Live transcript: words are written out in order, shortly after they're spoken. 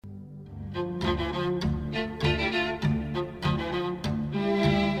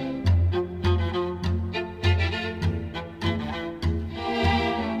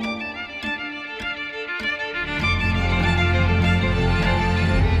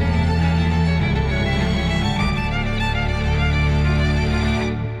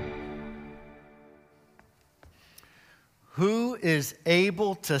is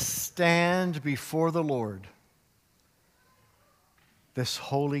able to stand before the Lord, this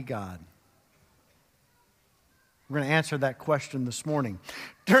holy God? We're going to answer that question this morning.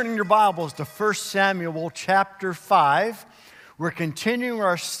 Turning your Bibles to 1 Samuel chapter 5. We're continuing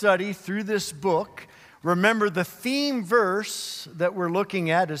our study through this book. Remember, the theme verse that we're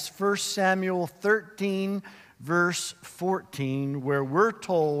looking at is 1 Samuel 13, verse 14, where we're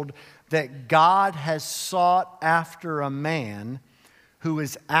told that God has sought after a man who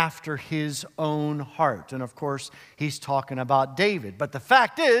is after his own heart. And of course, he's talking about David. But the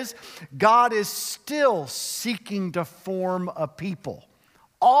fact is, God is still seeking to form a people,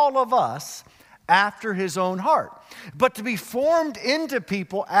 all of us, after his own heart. But to be formed into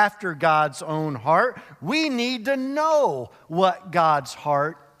people after God's own heart, we need to know what God's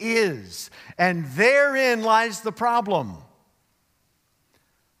heart is. And therein lies the problem.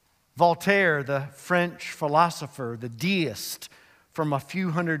 Voltaire, the French philosopher, the deist, from a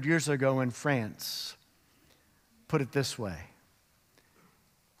few hundred years ago in France, put it this way: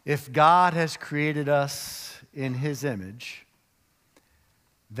 if God has created us in his image,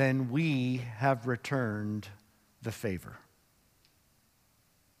 then we have returned the favor.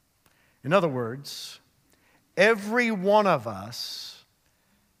 In other words, every one of us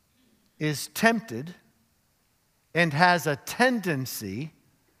is tempted and has a tendency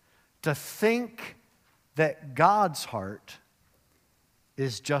to think that God's heart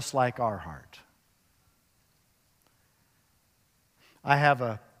is just like our heart. I have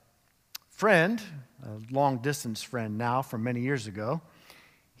a friend, a long-distance friend now from many years ago.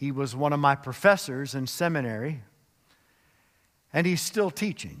 He was one of my professors in seminary, and he's still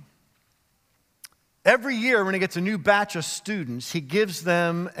teaching. Every year when he gets a new batch of students, he gives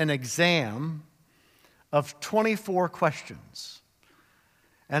them an exam of 24 questions.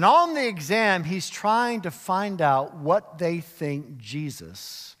 And on the exam, he's trying to find out what they think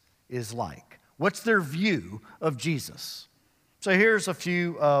Jesus is like. What's their view of Jesus? So here's a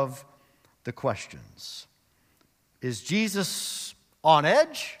few of the questions. Is Jesus on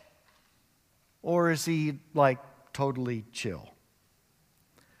edge? Or is he like totally chill?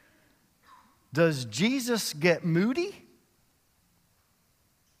 Does Jesus get moody?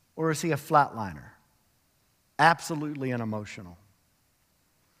 Or is he a flatliner? Absolutely unemotional.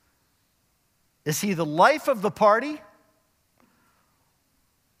 Is he the life of the party?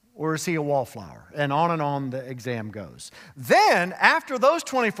 Or is he a wallflower? And on the exam goes. Then, after those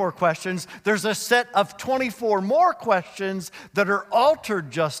 24 questions, there's a set of 24 more questions that are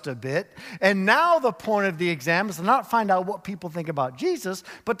altered just a bit. And now the point of the exam is to not find out what people think about Jesus,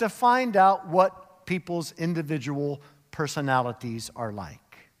 but to find out what people's individual personalities are like.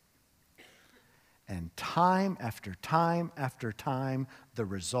 And time after time after time, the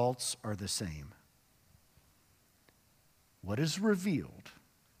results are the same. What is revealed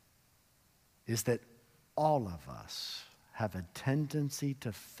is that all of us have a tendency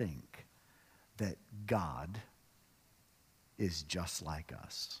to think that God is just like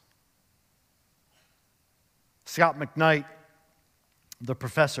us. Scott McKnight, the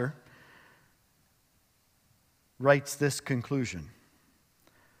professor, writes this conclusion: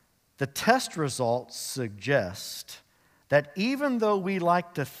 the test results suggest that even though we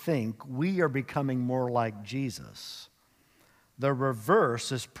like to think we are becoming more like Jesus, the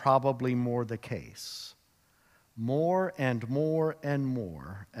reverse is probably more the case. More and more and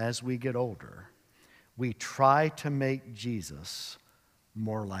more as we get older, we try to make Jesus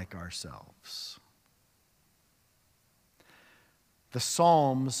more like ourselves. The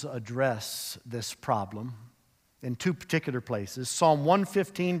Psalms address this problem in two particular places. Psalm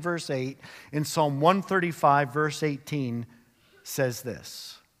 115, verse 8, and Psalm 135, verse 18 says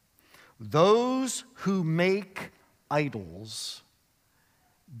this: those who make idols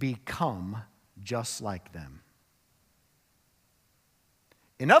become just like them.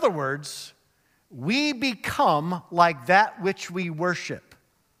 In other words, we become like that which we worship.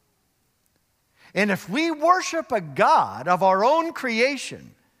 And if we worship a God of our own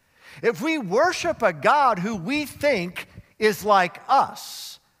creation, if we worship a God who we think is like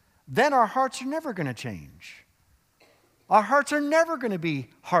us, then our hearts are never going to change. Our hearts are never going to be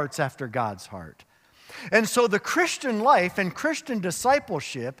hearts after God's heart. And so the Christian life and Christian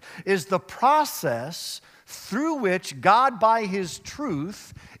discipleship is the process through which God, by His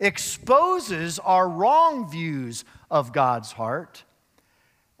truth, exposes our wrong views of God's heart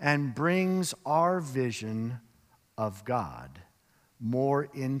and brings our vision of God more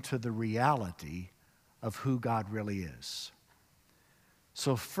into the reality of who God really is.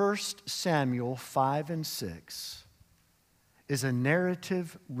 So 1 Samuel 5 and 6 is a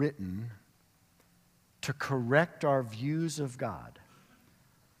narrative written to correct our views of God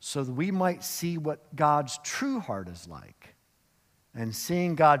so that we might see what God's true heart is like. And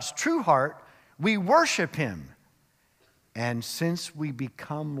seeing God's true heart, we worship him. And since we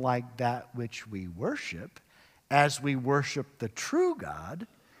become like that which we worship, as we worship the true God,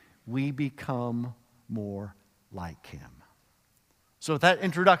 we become more like him. So with that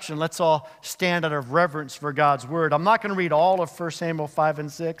introduction, let's all stand out of reverence for God's word. I'm not going to read all of 1 Samuel 5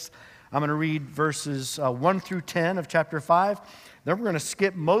 and 6. I'm going to read verses 1 through 10 of chapter 5. Then we're going to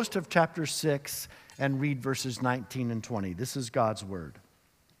skip most of chapter 6 and read verses 19 and 20. This is God's word.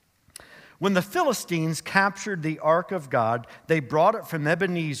 When the Philistines captured the ark of God, they brought it from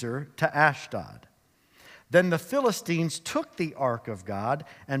Ebenezer to Ashdod. Then the Philistines took the ark of God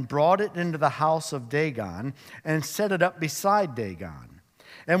and brought it into the house of Dagon and set it up beside Dagon.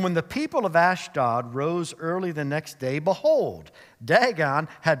 And when the people of Ashdod rose early the next day, behold, Dagon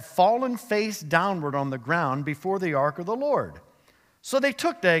had fallen face downward on the ground before the ark of the Lord. So they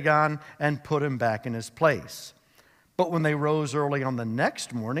took Dagon and put him back in his place. But when they rose early on the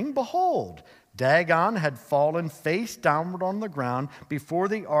next morning, behold, Dagon had fallen face downward on the ground before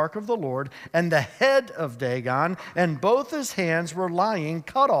the ark of the Lord, and the head of Dagon and both his hands were lying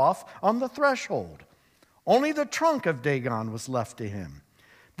cut off on the threshold. Only the trunk of Dagon was left to him.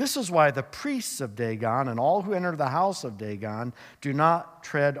 This is why the priests of Dagon and all who enter the house of Dagon do not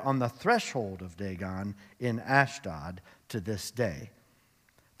tread on the threshold of Dagon in Ashdod to this day.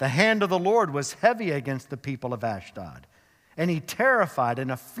 The hand of the Lord was heavy against the people of Ashdod, and he terrified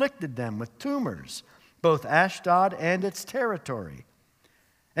and afflicted them with tumors, both Ashdod and its territory.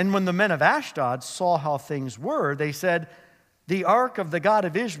 And when the men of Ashdod saw how things were, they said, "The ark of the God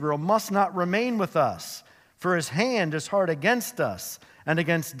of Israel must not remain with us, for his hand is hard against us and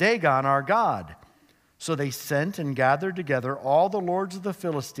against Dagon our God." So they sent and gathered together all the lords of the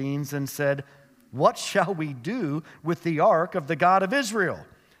Philistines and said, "What shall we do with the ark of the God of Israel?"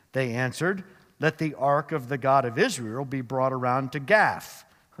 They answered, "Let the ark of the God of Israel be brought around to Gath,"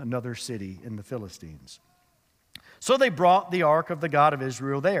 another city in the Philistines. So they brought the ark of the God of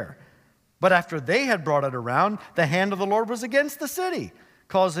Israel there. But after they had brought it around, the hand of the Lord was against the city,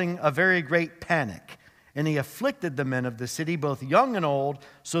 causing a very great panic. And he afflicted the men of the city, both young and old,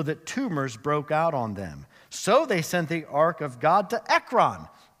 so that tumors broke out on them. So they sent the ark of God to Ekron,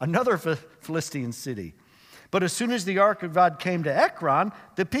 another Philistine city. But as soon as the ark of God came to Ekron,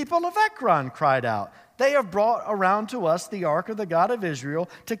 the people of Ekron cried out, "They have brought around to us the ark of the God of Israel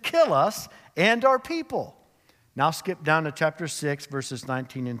to kill us and our people." Now skip down to chapter 6, verses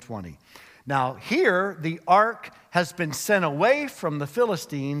 19 and 20. Now here, the ark has been sent away from the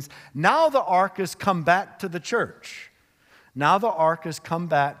Philistines. Now the ark has come back to the church. Now the ark has come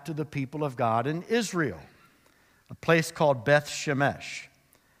back to the people of God in Israel, a place called Beth Shemesh.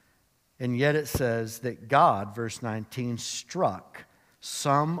 And yet it says that God, verse 19, struck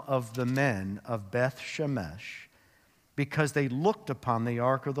some of the men of Beth Shemesh because they looked upon the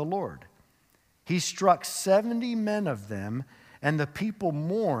ark of the Lord. He struck 70 men of them, and the people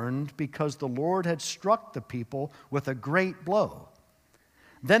mourned because the Lord had struck the people with a great blow.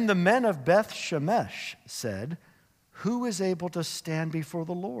 Then the men of Beth Shemesh said, "Who is able to stand before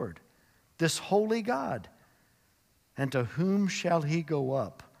the Lord, this holy God? And to whom shall he go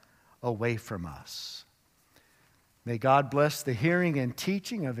up away from us?" May God bless the hearing and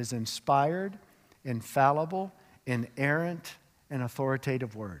teaching of his inspired, infallible, inerrant, and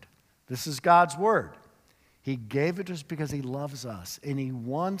authoritative word. This is God's word. He gave it to us because he loves us, and he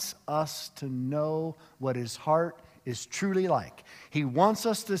wants us to know what his heart is truly like. He wants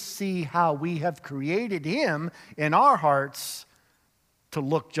us to see how we have created him in our hearts to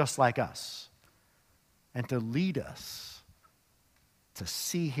look just like us and to lead us to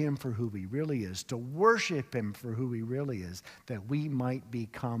see him for who he really is, to worship him for who he really is, that we might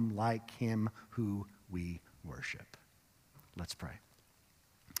become like him who we worship. Let's pray.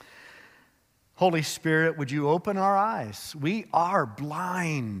 Holy Spirit, would you open our eyes? We are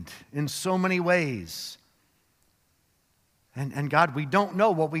blind in so many ways. And God, we don't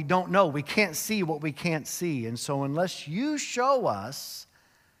know what we don't know. We can't see what we can't see. And so unless you show us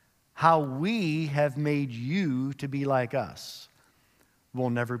how we have made you to be like us, we'll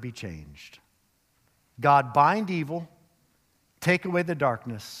never be changed. God, bind evil, take away the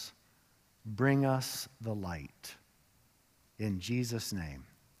darkness, bring us the light. In Jesus' name,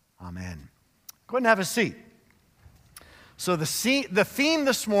 amen. Go ahead and have a seat. So the theme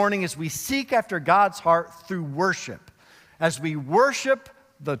this morning is we seek after God's heart through worship. As we worship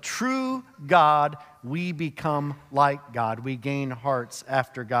the true God, we become like God. We gain hearts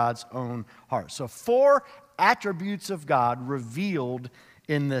after God's own heart. So 4 attributes of God revealed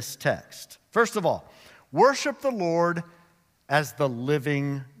in this text. First of all, worship the Lord as the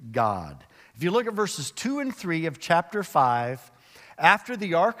living God. If you look at verses 2 and 3 of chapter 5, after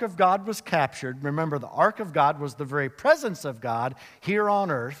the ark of God was captured, remember the ark of God was the very presence of God here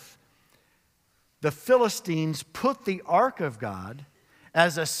on earth, the Philistines put the ark of God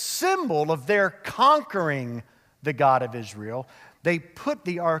as a symbol of their conquering the God of Israel. They put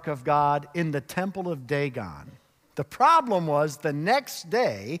the ark of God in the temple of Dagon. The problem was the next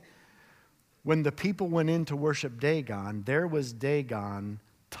day, when the people went in to worship Dagon, there was Dagon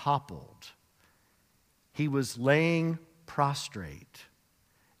toppled. He was laying prostrate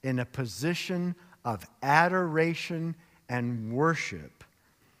in a position of adoration and worship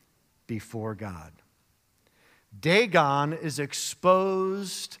before God. Dagon is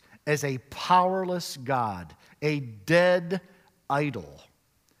exposed as a powerless god, a dead idol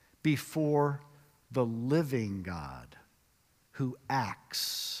before the living God who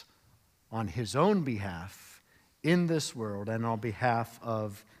acts on his own behalf in this world and on behalf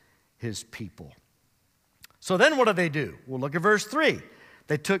of his people. So then what do? Well, look at verse 3.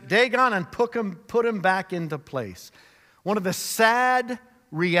 They took Dagon and put him back into place. One of the sad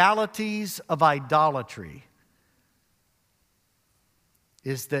realities of idolatry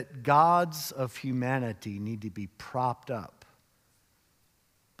is that gods of humanity need to be propped up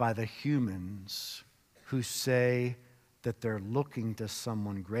by the humans who say that they're looking to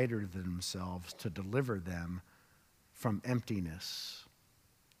someone greater than themselves to deliver them from emptiness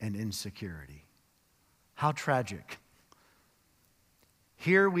and insecurity. How tragic.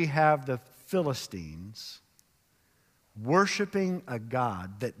 Here we have the Philistines worshiping a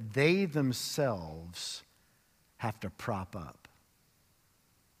god that they themselves have to prop up.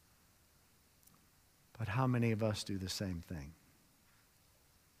 But how many of us do the same thing?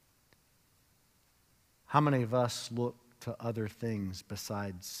 How many of us look to other things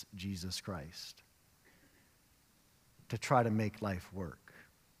besides Jesus Christ to try to make life work?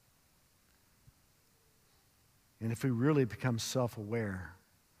 And if we really become self-aware,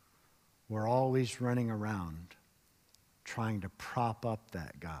 we're always running around trying to prop up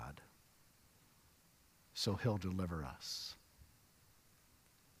that God so he'll deliver us.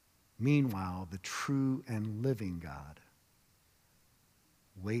 Meanwhile, the true and living God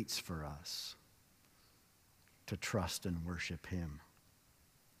waits for us to trust and worship him.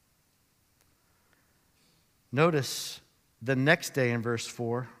 Notice the next day in verse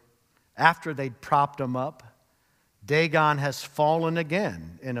 4, after they'd propped him up, Dagon has fallen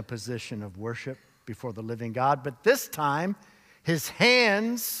again in a position of worship before the living God, but this time his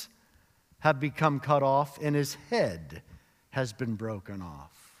hands have become cut off and his head has been broken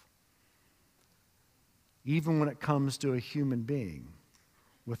off. Even when it comes to a human being,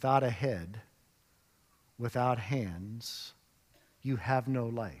 without a head, without hands, you have no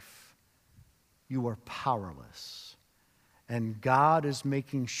life. You are powerless. And God is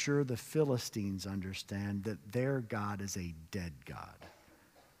making sure the Philistines understand that their God is a dead God.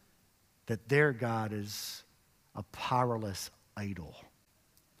 That their God is a powerless idol,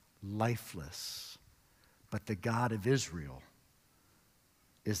 lifeless. But the God of Israel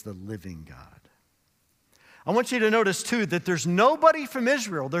is the living God. I want you to notice, too, that there's nobody from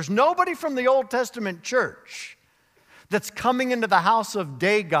Israel, there's nobody from the Old Testament church that's coming into the house of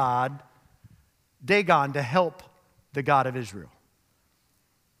Dagon to help the God of Israel.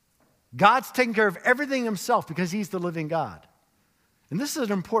 God's taking care of everything himself because he's the living God. And this is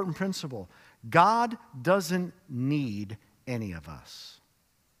an important principle. God doesn't need any of us.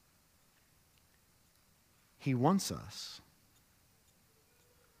 He wants us,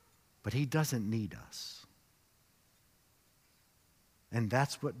 but he doesn't need us. And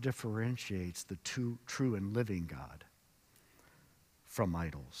that's what differentiates the true and living God from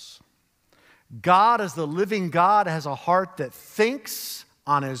idols. God, as the living God, has a heart that thinks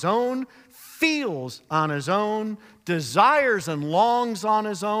on his own, feels on his own, desires and longs on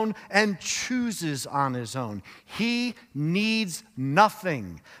his own, and chooses on his own. He needs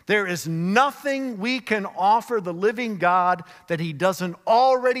nothing. There is nothing we can offer the living God that he doesn't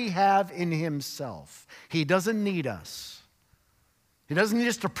already have in himself. He doesn't need us. He doesn't need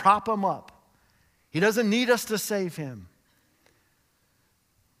us to prop him up. He doesn't need us to save him.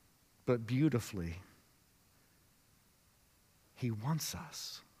 But beautifully, he wants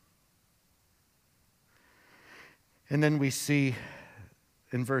us. And then we see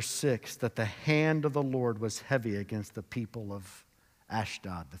in verse 6 that the hand of the Lord was heavy against the people of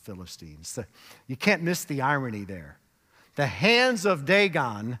Ashdod, the Philistines. You can't miss the irony there. The hands of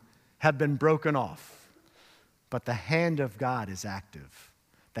Dagon have been broken off. But the hand of God is active.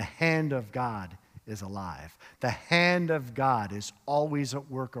 The hand of God is alive. The hand of God is always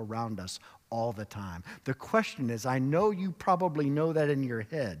at work around us, all the time. The question is, I know you probably know that in your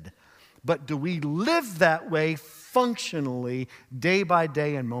head, but do we live that way functionally day by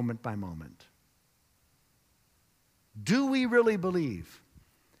day and moment by moment? Do we really believe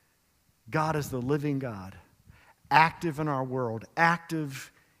God is the living God, active in our world,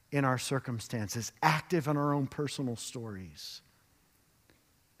 active in our circumstances, active in our own personal stories,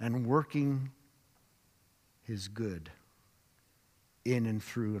 and working His good in and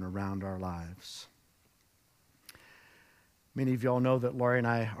through and around our lives? Many of y'all know that Laurie and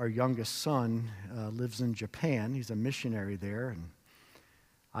I, our youngest son, lives in Japan. He's a missionary there, and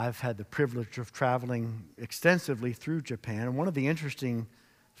I've had the privilege of traveling extensively through Japan. And one of the interesting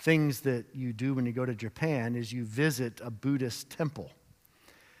things that you do when you go to Japan is you visit a Buddhist temple.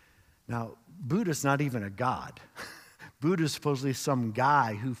 Now, Buddha's not even a god. Buddha's supposedly some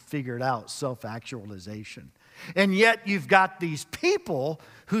guy who figured out self-actualization. And yet you've got these people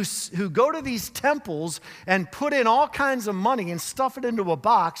who go to these temples and put in all kinds of money and stuff it into a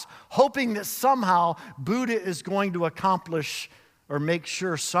box, hoping that somehow Buddha is going to accomplish or make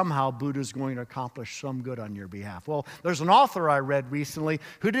sure somehow Buddha is going to accomplish some good on your behalf. Well, there's an author I read recently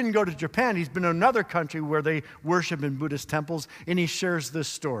who didn't go to Japan. He's been in another country where they worship in Buddhist temples, and he shares this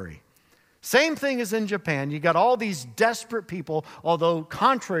story. Same thing as in Japan. You got all these desperate people, although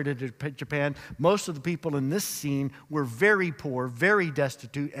contrary to Japan, most of the people in this scene were very poor, very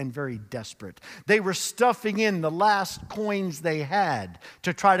destitute, and very desperate. They were stuffing in the last coins they had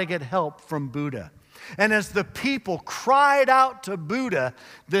to try to get help from Buddha. And as the people cried out to Buddha,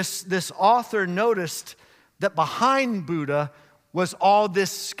 this author noticed that behind Buddha was all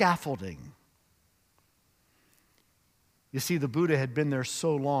this scaffolding. You see, the Buddha had been there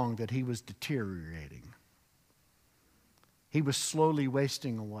so long that he was deteriorating. He was slowly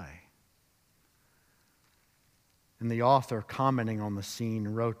wasting away. And the author, commenting on the scene,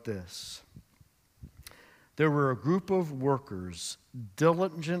 wrote this: "There were a group of workers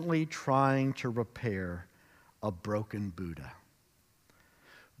diligently trying to repair a broken Buddha.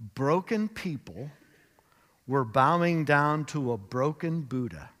 Broken people were bowing down to a broken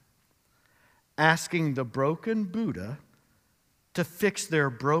Buddha, asking the broken Buddha to fix their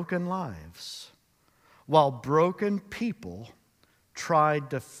broken lives, while broken people tried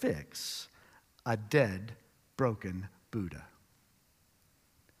to fix a dead, broken Buddha."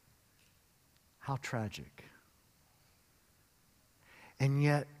 How tragic. And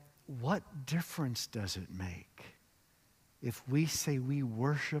yet, what difference does it make if we say we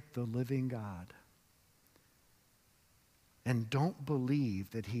worship the living God and don't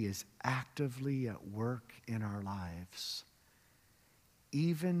believe that He is actively at work in our lives,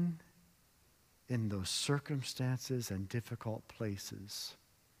 even in those circumstances and difficult places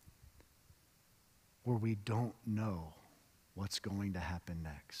where we don't know what's going to happen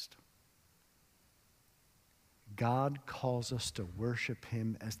next? God calls us to worship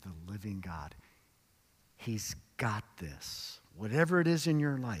Him as the living God. He's got this. Whatever it is in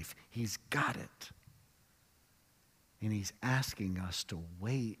your life, He's got it. And He's asking us to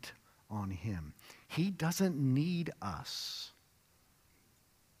wait on Him. He doesn't need us,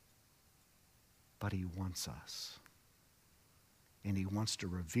 but He wants us. And He wants to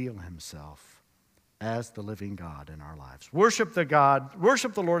reveal Himself as the living God in our lives. Worship the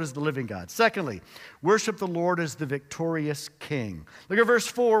Lord as the living God. Secondly, worship the Lord as the victorious King. Look at verse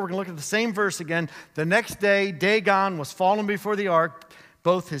 4. We're going to look at the same verse again. "The next day, Dagon was fallen before the ark.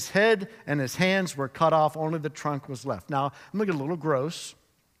 Both his head and his hands were cut off. Only the trunk was left." Now, I'm going to get a little gross.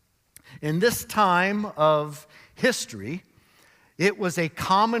 In this time of history, it was a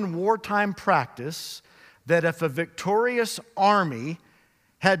common wartime practice that if a victorious army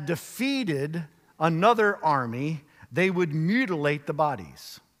had defeated another army, they would mutilate the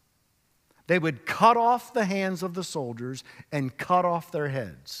bodies. They would cut off the hands of the soldiers and cut off their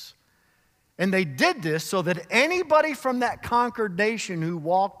heads. And they did this so that anybody from that conquered nation who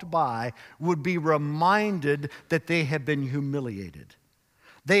walked by would be reminded that they had been humiliated.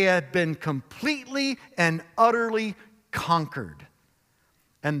 They had been completely and utterly conquered.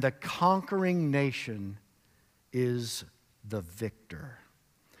 And the conquering nation is the victor.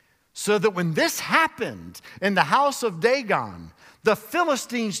 So that when this happened in the house of Dagon, the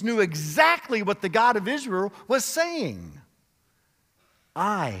Philistines knew exactly what the God of Israel was saying.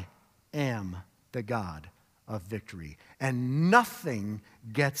 I am the God of victory, and nothing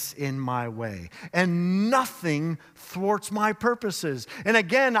gets in my way, and nothing thwarts my purposes. And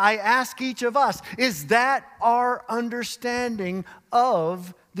again, I ask each of us, is that our understanding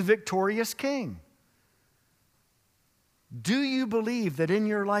of the victorious King? Do you believe that in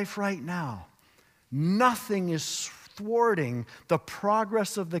your life right now, nothing is thwarting the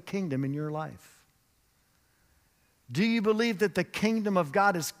progress of the kingdom in your life? Do you believe that the kingdom of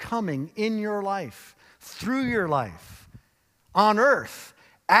God is coming in your life, through your life, on earth,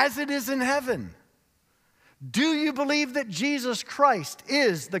 as it is in heaven? Do you believe that Jesus Christ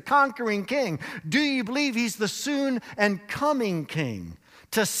is the conquering king? Do you believe he's the soon and coming king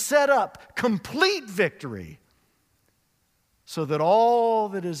to set up complete victory so that all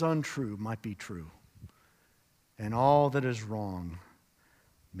that is untrue might be true and all that is wrong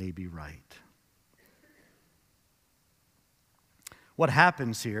may be right? What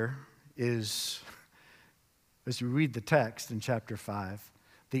happens here is, as you read the text in chapter 5,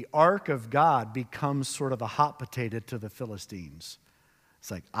 the ark of God becomes sort of a hot potato to the Philistines. It's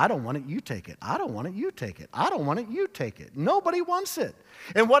like, I don't want it, you take it. I don't want it, you take it. I don't want it, you take it. Nobody wants it.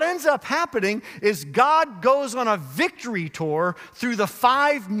 And what ends up happening is God goes on a victory tour through the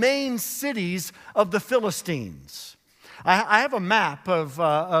 5 main cities of the Philistines. I have a map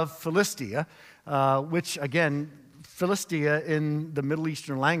of Philistia, which again, Philistia in the Middle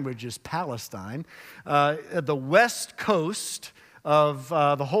Eastern language is Palestine. The west coast of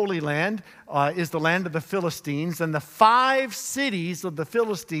the Holy Land is the land of the Philistines. And the 5 cities of the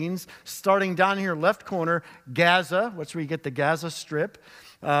Philistines, starting down here left corner, Gaza, which we get the Gaza Strip,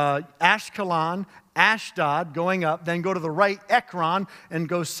 Ashkelon, Ashdod, going up, then go to the right, Ekron, and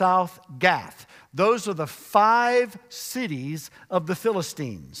go south, Gath. Those are the 5 cities of the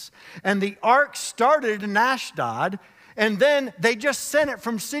Philistines. And the ark started in Ashdod, and then they just sent it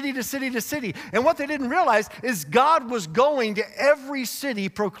from city to city to city. And what they didn't realize is God was going to every city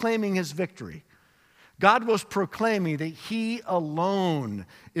proclaiming his victory. God was proclaiming that he alone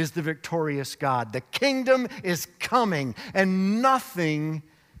is the victorious God. The kingdom is coming, and nothing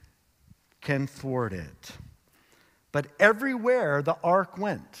can thwart it. But everywhere the ark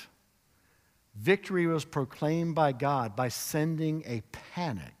went, victory was proclaimed by God by sending a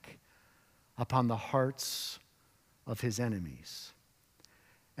panic upon the hearts of his enemies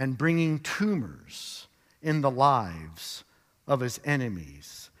and bringing tumors in the lives of his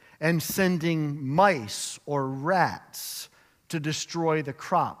enemies and sending mice or rats to destroy the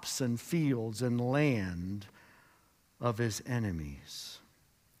crops and fields and land of his enemies.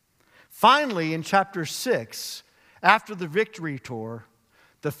 Finally, in chapter 6, after the victory tour,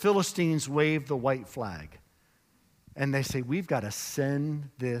 the Philistines wave the white flag. And they say, we've got to send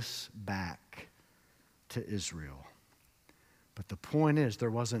this back to Israel. But the point is, there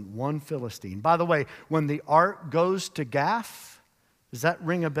wasn't one Philistine. By the way, when the ark goes to Gath, does that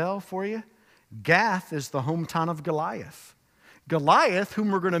ring a bell for you? Gath is the hometown of Goliath. Goliath,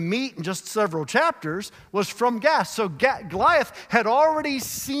 whom we're going to meet in just several chapters, was from Gath. So Goliath had already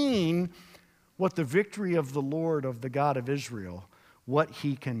seen what the victory of the Lord, of the God of Israel, what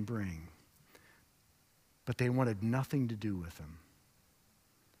he can bring. But they wanted nothing to do with him.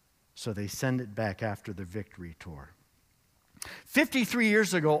 So they send it back after the victory tour. 53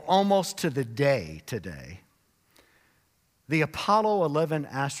 years ago, almost to the day today, the Apollo 11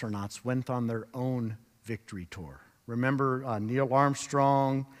 astronauts went on their own victory tour. Remember Neil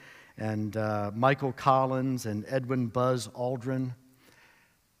Armstrong and Michael Collins and Edwin Buzz Aldrin?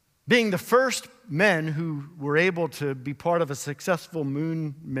 Being the first men who were able to be part of a successful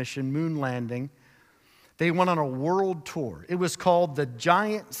moon mission, moon landing, they went on a world tour. It was called the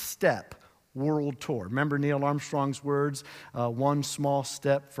Giant Step World Tour. Remember Neil Armstrong's words, one small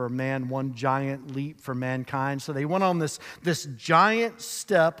step for man, one giant leap for mankind. So they went on this Giant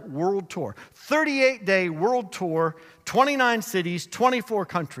Step World Tour, 38-day world tour, 29 cities, 24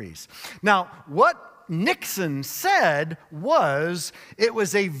 countries. Now, what Nixon said was it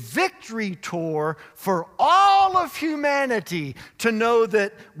was a victory tour for all of humanity to know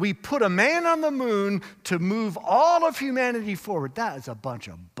that we put a man on the moon to move all of humanity forward. That is a bunch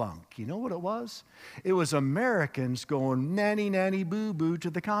of bunk. You know what it was? It was Americans going nanny, nanny, boo, boo to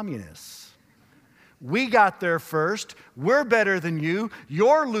the communists. We got there first. We're better than you.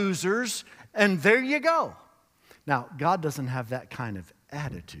 You're losers. And there you go. Now, God doesn't have that kind of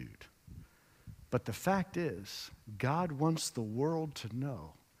attitude. But the fact is, God wants the world to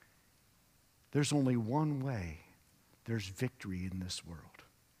know there's only one way there's victory in this world.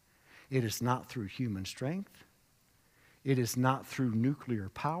 It is not through human strength. It is not through nuclear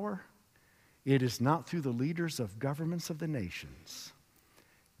power. It is not through the leaders of governments of the nations.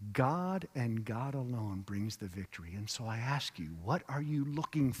 God and God alone brings the victory. And so I ask you, what are you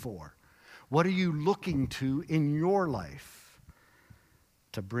looking for? What are you looking to in your life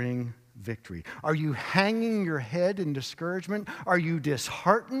to bring victory? Are you hanging your head in discouragement? Are you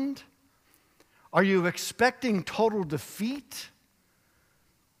disheartened? Are you expecting total defeat?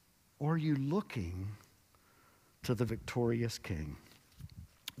 Or are you looking to the victorious King.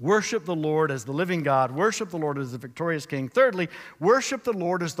 Worship the Lord as the living God. Worship the Lord as the victorious King. Thirdly, worship the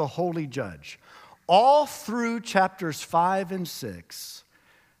Lord as the holy judge. All through chapters 5 and 6,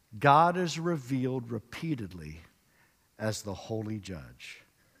 God is revealed repeatedly as the holy judge,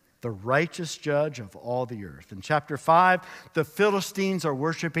 the righteous judge of all the earth. In chapter 5, the Philistines are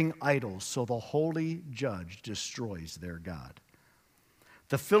worshiping idols, so the holy judge destroys their God.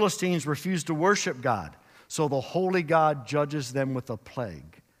 The Philistines refuse to worship God, so the holy God judges them with a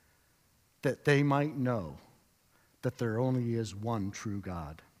plague, that they might know that there only is one true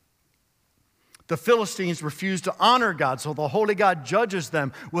God. The Philistines refuse to honor God, so the holy God judges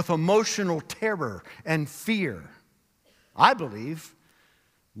them with emotional terror and fear. I believe,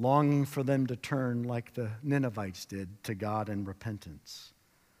 longing for them to turn like the Ninevites did to God in repentance.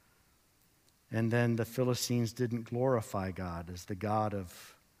 And then the Philistines didn't glorify God as the God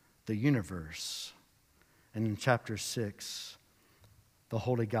of the universe. And in chapter 6, the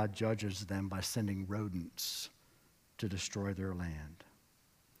holy God judges them by sending rodents to destroy their land.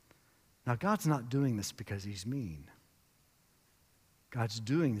 Now, God's not doing this because he's mean. God's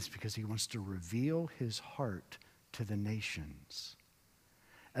doing this because he wants to reveal his heart to the nations.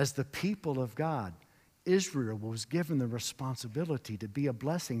 As the people of God, Israel was given the responsibility to be a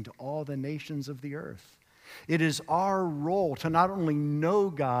blessing to all the nations of the earth. It is our role to not only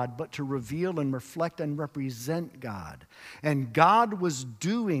know God, but to reveal and reflect and represent God. And God was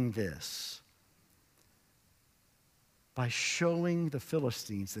doing this by showing the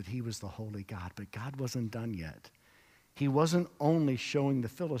Philistines that he was the holy God. But God wasn't done yet. He wasn't only showing the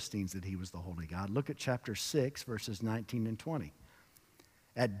Philistines that he was the holy God. Look at chapter 6, verses 19 and 20.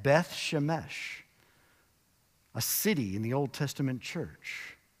 At Beth Shemesh, a city in the Old Testament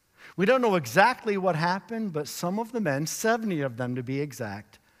church. We don't know exactly what happened, but some of the men, 70 of them to be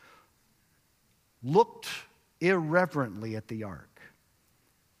exact, looked irreverently at the ark.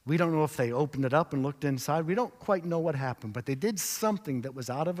 We don't know if they opened it up and looked inside. We don't quite know what happened, but they did something that was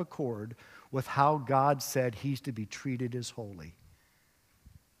out of accord with how God said he's to be treated as holy.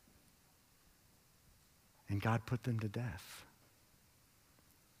 And God put them to death.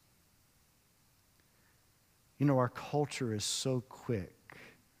 You know, our culture is so quick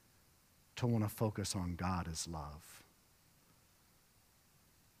to want to focus on God as love.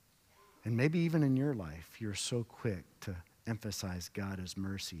 And maybe even in your life, you're so quick to emphasize God as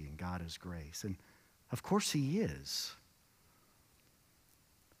mercy and God as grace. And of course he is.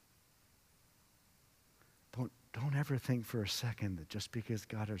 Don't ever think for a second that just because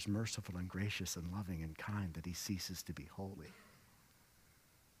God is merciful and gracious and loving and kind that he ceases to be holy.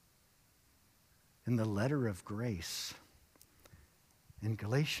 In the letter of grace, in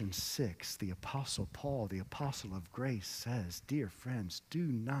Galatians 6, the Apostle Paul, the apostle of grace, says, dear friends, do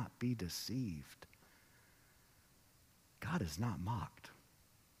not be deceived. God is not mocked.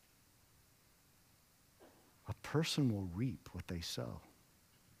 A person will reap what they sow.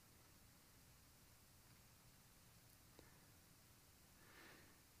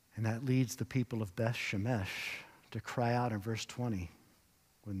 And that leads the people of Beth Shemesh to cry out in verse 20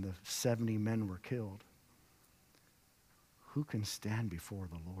 when the 70 men were killed. Who can stand before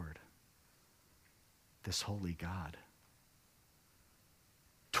the Lord, this holy God?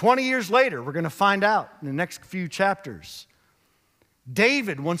 20 years later, we're going to find out in the next few chapters,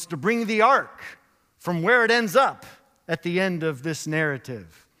 David wants to bring the ark from where it ends up at the end of this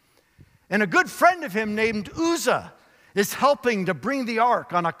narrative. And a good friend of him named Uzzah is helping to bring the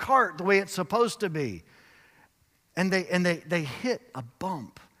ark on a cart the way it's supposed to be. And they hit a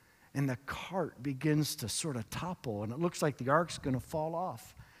bump, and the cart begins to sort of topple, and it looks like the ark's going to fall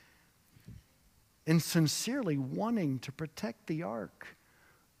off. And sincerely wanting to protect the ark,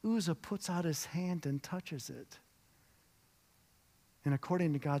 Uzzah puts out his hand and touches it. And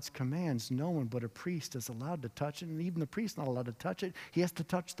according to God's commands, no one but a priest is allowed to touch it, and even the priest's not allowed to touch it. He has to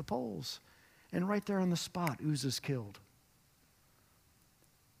touch the poles. And right there on the spot, Uzzah's killed.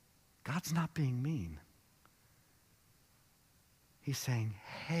 God's not being mean. He's saying,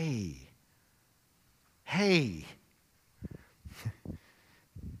 hey,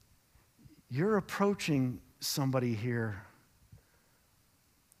 you're approaching somebody here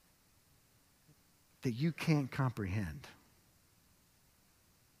that you can't comprehend.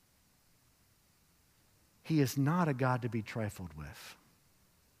 He is not a God to be trifled with.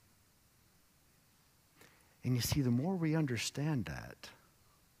 And you see, the more we understand that,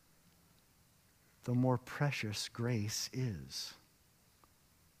 the more precious grace is.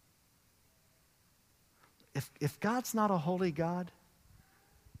 If God's not a holy God,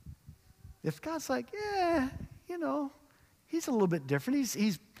 if God's like, he's a little bit different.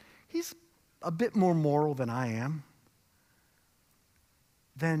 He's a bit more moral than I am,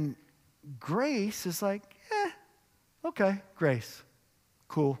 then grace is like, okay, grace,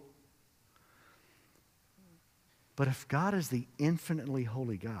 cool. But if God is the infinitely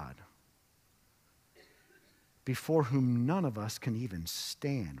holy God, before whom none of us can even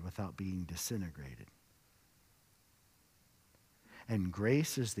stand without being disintegrated, and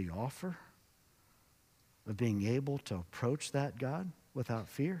grace is the offer of being able to approach that God without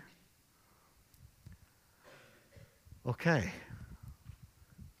fear, okay,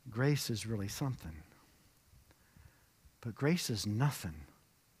 grace is really something. But grace is nothing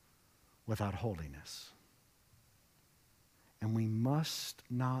without holiness. And we must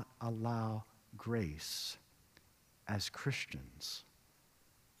not allow grace as Christians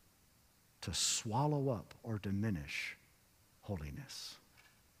to swallow up or diminish holiness.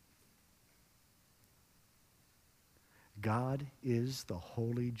 God is the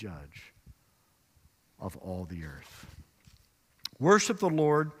holy judge of all the earth. Worship the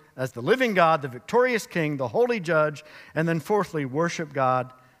Lord as the living God, the victorious King, the holy judge, and then fourthly, worship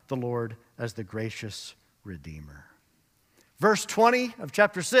God, the Lord, as the gracious Redeemer. Verse 20 of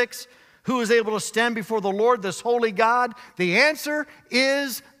chapter 6, who is able to stand before the Lord, this holy God? The answer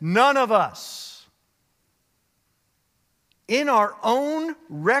is none of us. In our own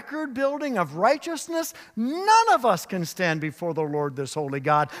record building of righteousness, none of us can stand before the Lord, this holy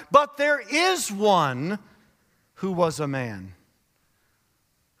God. But there is one who was a man,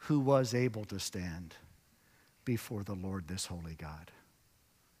 who was able to stand before the Lord, this holy God.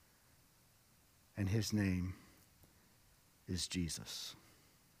 And his name is Jesus.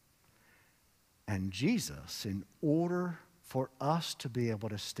 And Jesus, in order for us to be able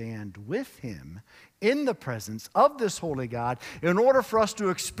to stand with him in the presence of this holy God, in order for us to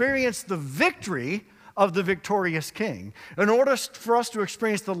experience the victory of the victorious King, in order for us to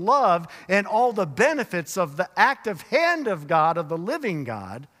experience the love and all the benefits of the active hand of God, of the living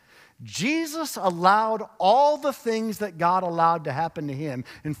God, Jesus allowed all the things that God allowed to happen to him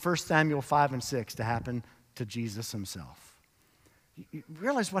in 1 Samuel 5 and 6 to happen to Jesus himself. You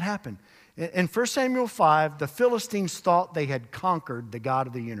realize what happened? In 1 Samuel 5, the Philistines thought they had conquered the God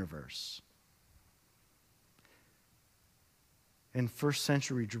of the universe. In first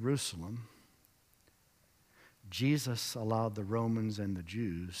century Jerusalem, Jesus allowed the Romans and the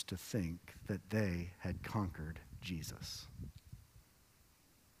Jews to think that they had conquered Jesus.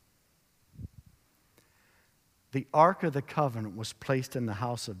 The Ark of the Covenant was placed in the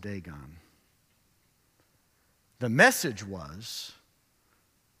house of Dagon. The message was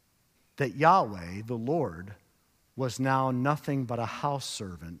that Yahweh, the Lord, was now nothing but a house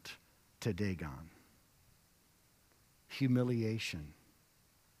servant to Dagon. Humiliation.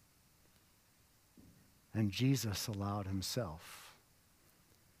 And Jesus allowed himself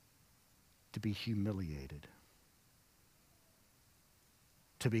to be humiliated,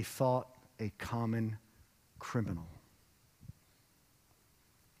 to be thought a common criminal.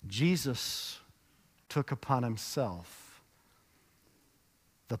 Jesus took upon himself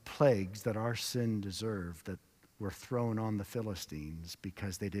the plagues that our sin deserved, that were thrown on the Philistines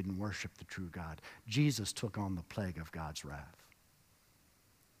because they didn't worship the true God. Jesus took on the plague of God's wrath.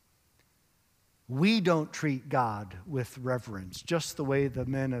 We don't treat God with reverence, just the way the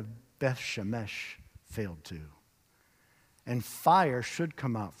men of Beth Shemesh failed to. And fire should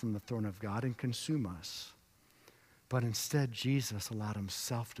come out from the throne of God and consume us. But instead, Jesus allowed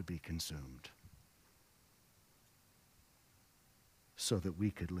himself to be consumed so that we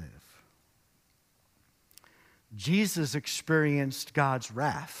could live. Jesus experienced God's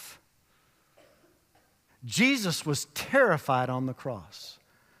wrath. Jesus was terrified on the cross.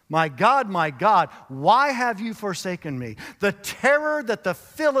 My God, why have you forsaken me? The terror that the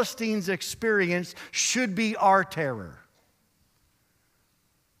Philistines experienced should be our terror.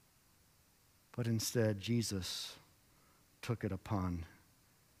 But instead, Jesus took it upon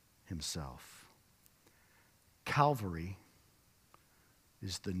himself. Calvary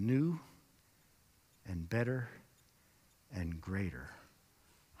is the new and better and greater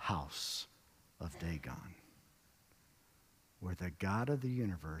house of Dagon, where the God of the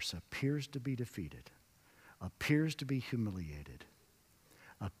universe appears to be defeated, appears to be humiliated,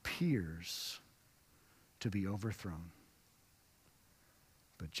 appears to be overthrown.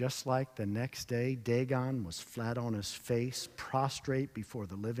 But just like the next day, Dagon was flat on his face, prostrate before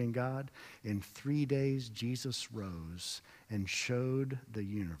the living God, in 3 days Jesus rose and showed the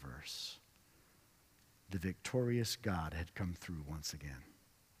universe the victorious God had come through once again.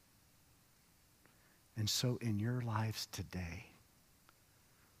 And so in your lives today,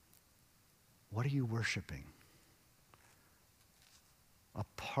 what are you worshiping?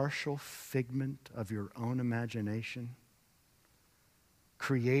 Apart partial figment of your own imagination,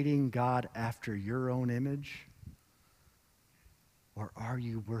 creating God after your own image? Or are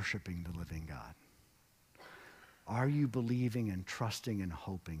you worshiping the living God? Are you believing and trusting and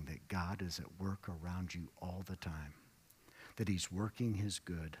hoping that God is at work around you all the time? That he's working his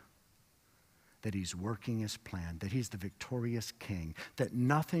good, that he's working his plan, that he's the victorious king, that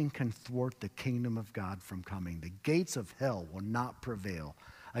nothing can thwart the kingdom of God from coming. The gates of hell will not prevail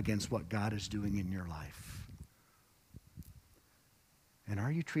against what God is doing in your life. And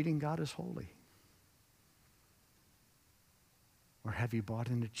are you treating God as holy? Or have you bought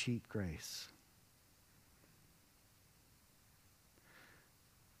into cheap grace?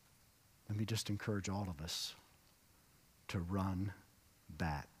 Let me just encourage all of us to run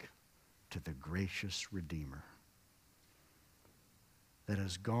back to the gracious Redeemer that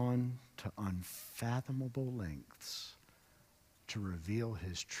has gone to unfathomable lengths to reveal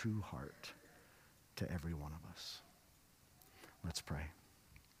his true heart to every one of us. Let's pray.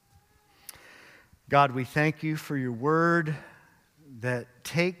 God, we thank you for your word that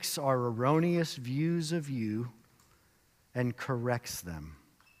takes our erroneous views of you and corrects them.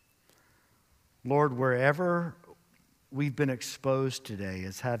 Lord, wherever we've been exposed today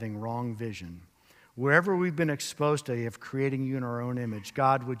as having wrong vision, wherever we've been exposed today of creating you in our own image,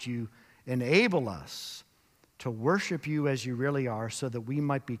 God, would you enable us to worship you as you really are so that we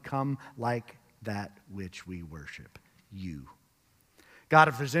might become like that which we worship, you. God,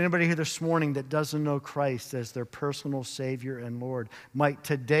 if there's anybody here this morning that doesn't know Christ as their personal Savior and Lord, might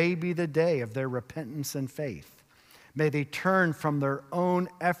today be the day of their repentance and faith. May they turn from their own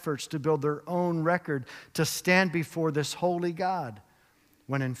efforts to build their own record to stand before this holy God,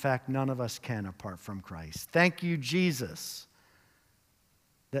 when in fact none of us can apart from Christ. Thank you, Jesus,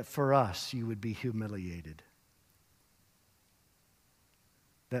 that for us you would be humiliated.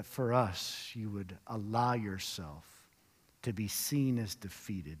 That for us you would allow yourself to be seen as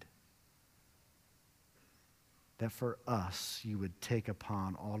defeated. That for us you would take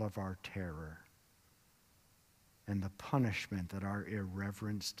upon all of our terror and the punishment that our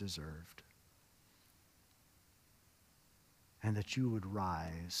irreverence deserved. And that you would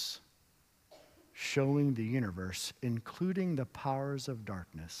rise, showing the universe, including the powers of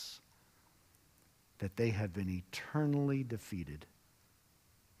darkness, that they have been eternally defeated,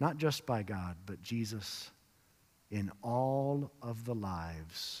 not just by God, but Jesus, in all of the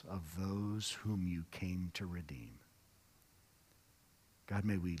lives of those whom you came to redeem. God,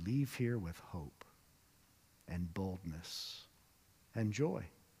 may we leave here with hope and boldness and joy.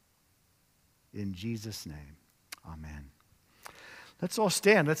 In Jesus' name, amen. Let's all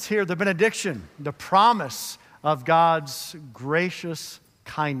stand. Let's hear the benediction, the promise of God's gracious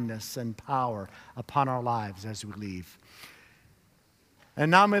kindness and power upon our lives as we leave. And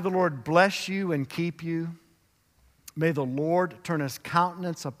now may the Lord bless you and keep you. May the Lord turn his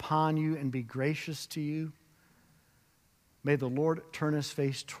countenance upon you and be gracious to you. May the Lord turn his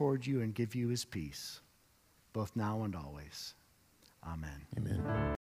face toward you and give you his peace, both now and always. Amen. Amen.